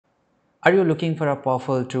Are you looking for a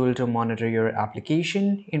powerful tool to monitor your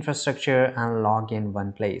application, infrastructure, and log in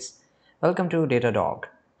one place? Welcome to Datadog,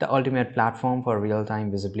 the ultimate platform for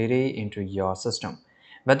real-time visibility into your system.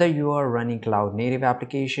 Whether you are running cloud-native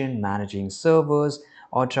application, managing servers,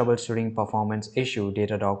 or troubleshooting performance issue,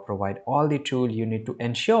 Datadog provide all the tools you need to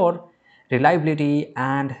ensure reliability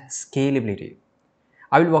and scalability.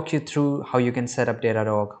 I will walk you through how you can set up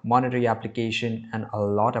Datadog, monitor your application, and a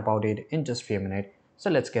lot about it in just a few minutes. So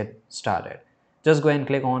let's get started. Just go and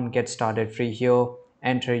click on Get Started Free here,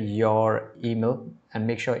 enter your email, and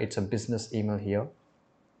make sure it's a business email here.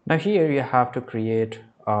 Now here you have to create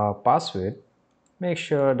a password. Make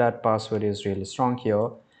sure that password is really strong here.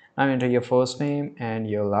 Now enter your first name and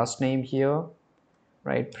your last name here,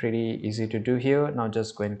 right? Pretty easy to do here. Now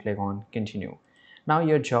just go and click on continue. Now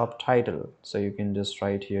your job title, so you can just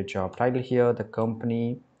write your job title here, the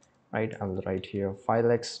company, right? I will write here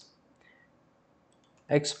Filex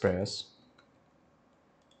Express,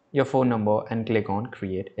 your phone number, and click on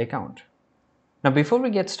create account. Now before we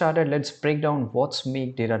get started, let's break down what's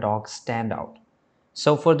make Datadog stand out.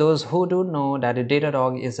 So for those who don't know, that a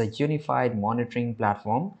Datadog is a unified monitoring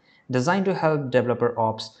platform designed to help developer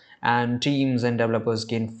ops and teams and developers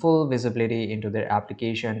gain full visibility into their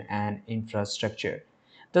application and infrastructure.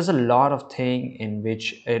 There's a lot of things in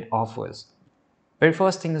which it offers. Very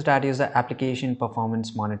first thing is that is the application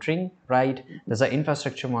performance monitoring, right? There's the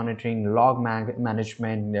infrastructure monitoring,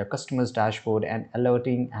 management, the customers dashboard, and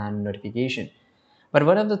alerting and notification. But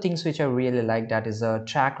one of the things which I really like that is a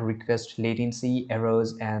track request latency,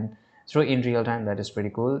 errors, and through in real time. That is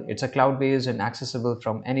pretty cool. It's a cloud-based and accessible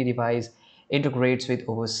from any device. Integrates with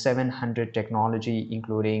over 700 technology,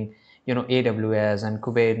 including AWS and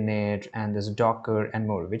Kubernetes and this Docker and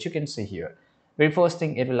more, which you can see here. Very first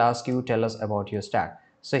thing it will ask you, tell us about your stack.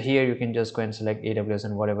 So here you can just go and select AWS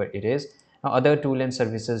and whatever it is. Now other tool and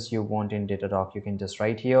services you want in Datadog, you can just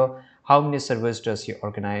write here how many servers does your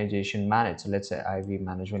organization manage. So let's say we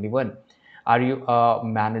manage only one. Are you a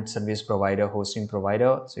managed service provider, hosting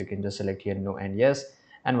provider? So you can just select here no and yes.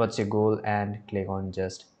 And what's your goal, and click on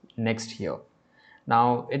just next here.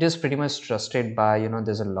 Now it is pretty much trusted by,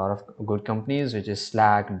 there's a lot of good companies, which is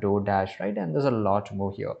Slack, DoorDash, right? And there's a lot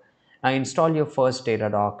more here. Now install your first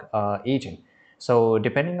Datadog agent. So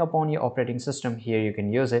depending upon your operating system, here you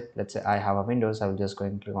can use it. Let's say I have a Windows, I will just go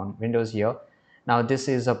and click on Windows here. Now this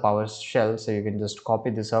is a PowerShell, so you can just copy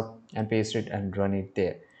this up and paste it and run it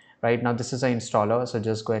there. Right now this is an installer, so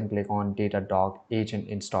just go and click on Datadog agent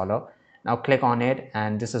installer. Now click on it,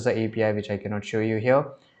 and this is the API which I cannot show you here,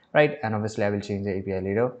 right? And obviously I will change the API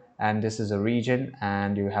later. And this is a region,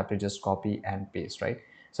 and you have to just copy and paste, right?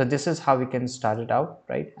 So this is how we can start it out,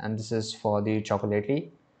 right? And this is for the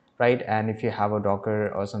chocolately, right? And if you have a Docker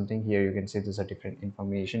or something here, you can see there's a different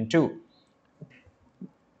information too.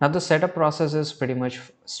 Now the setup process is pretty much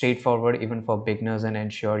straightforward even for beginners, and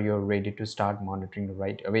ensure you're ready to start monitoring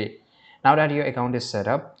right away. Now that your account is set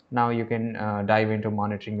up, now you can dive into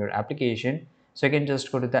monitoring your application. So you can just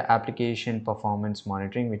go to the application performance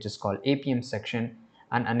monitoring, which is called APM section,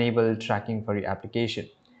 and enable tracking for your application.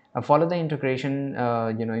 Follow the integration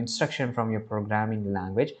instruction from your programming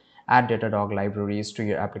language. Add Datadog libraries to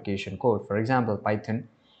your application code, for example Python,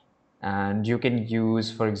 and you can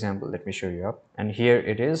use, for example, let me show you up, and here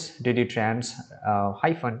it is ddtrans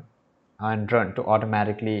hyphen and run to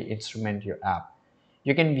automatically instrument your app.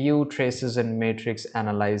 You can view traces and metrics,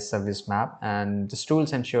 analyze service map, and this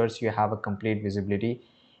tools ensures you have a complete visibility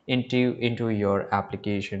into your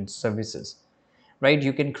application services, right?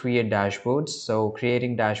 You can create dashboards. So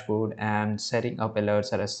creating dashboard and setting up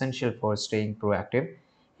alerts are essential for staying proactive.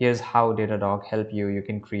 Here's how Datadog help you. You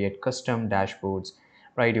can create custom dashboards,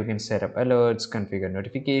 right? You can set up alerts, configure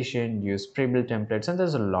notification, use pre-built templates, and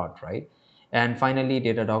there's a lot, right? And finally,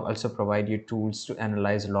 Datadog also provide you tools to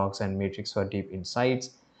analyze logs and metrics for deep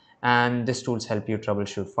insights. And these tools help you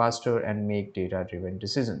troubleshoot faster and make data-driven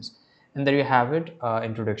decisions. And there you have it,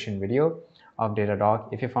 introduction video of Datadog.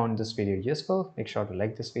 If you found this video useful, make sure to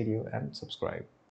like this video and subscribe.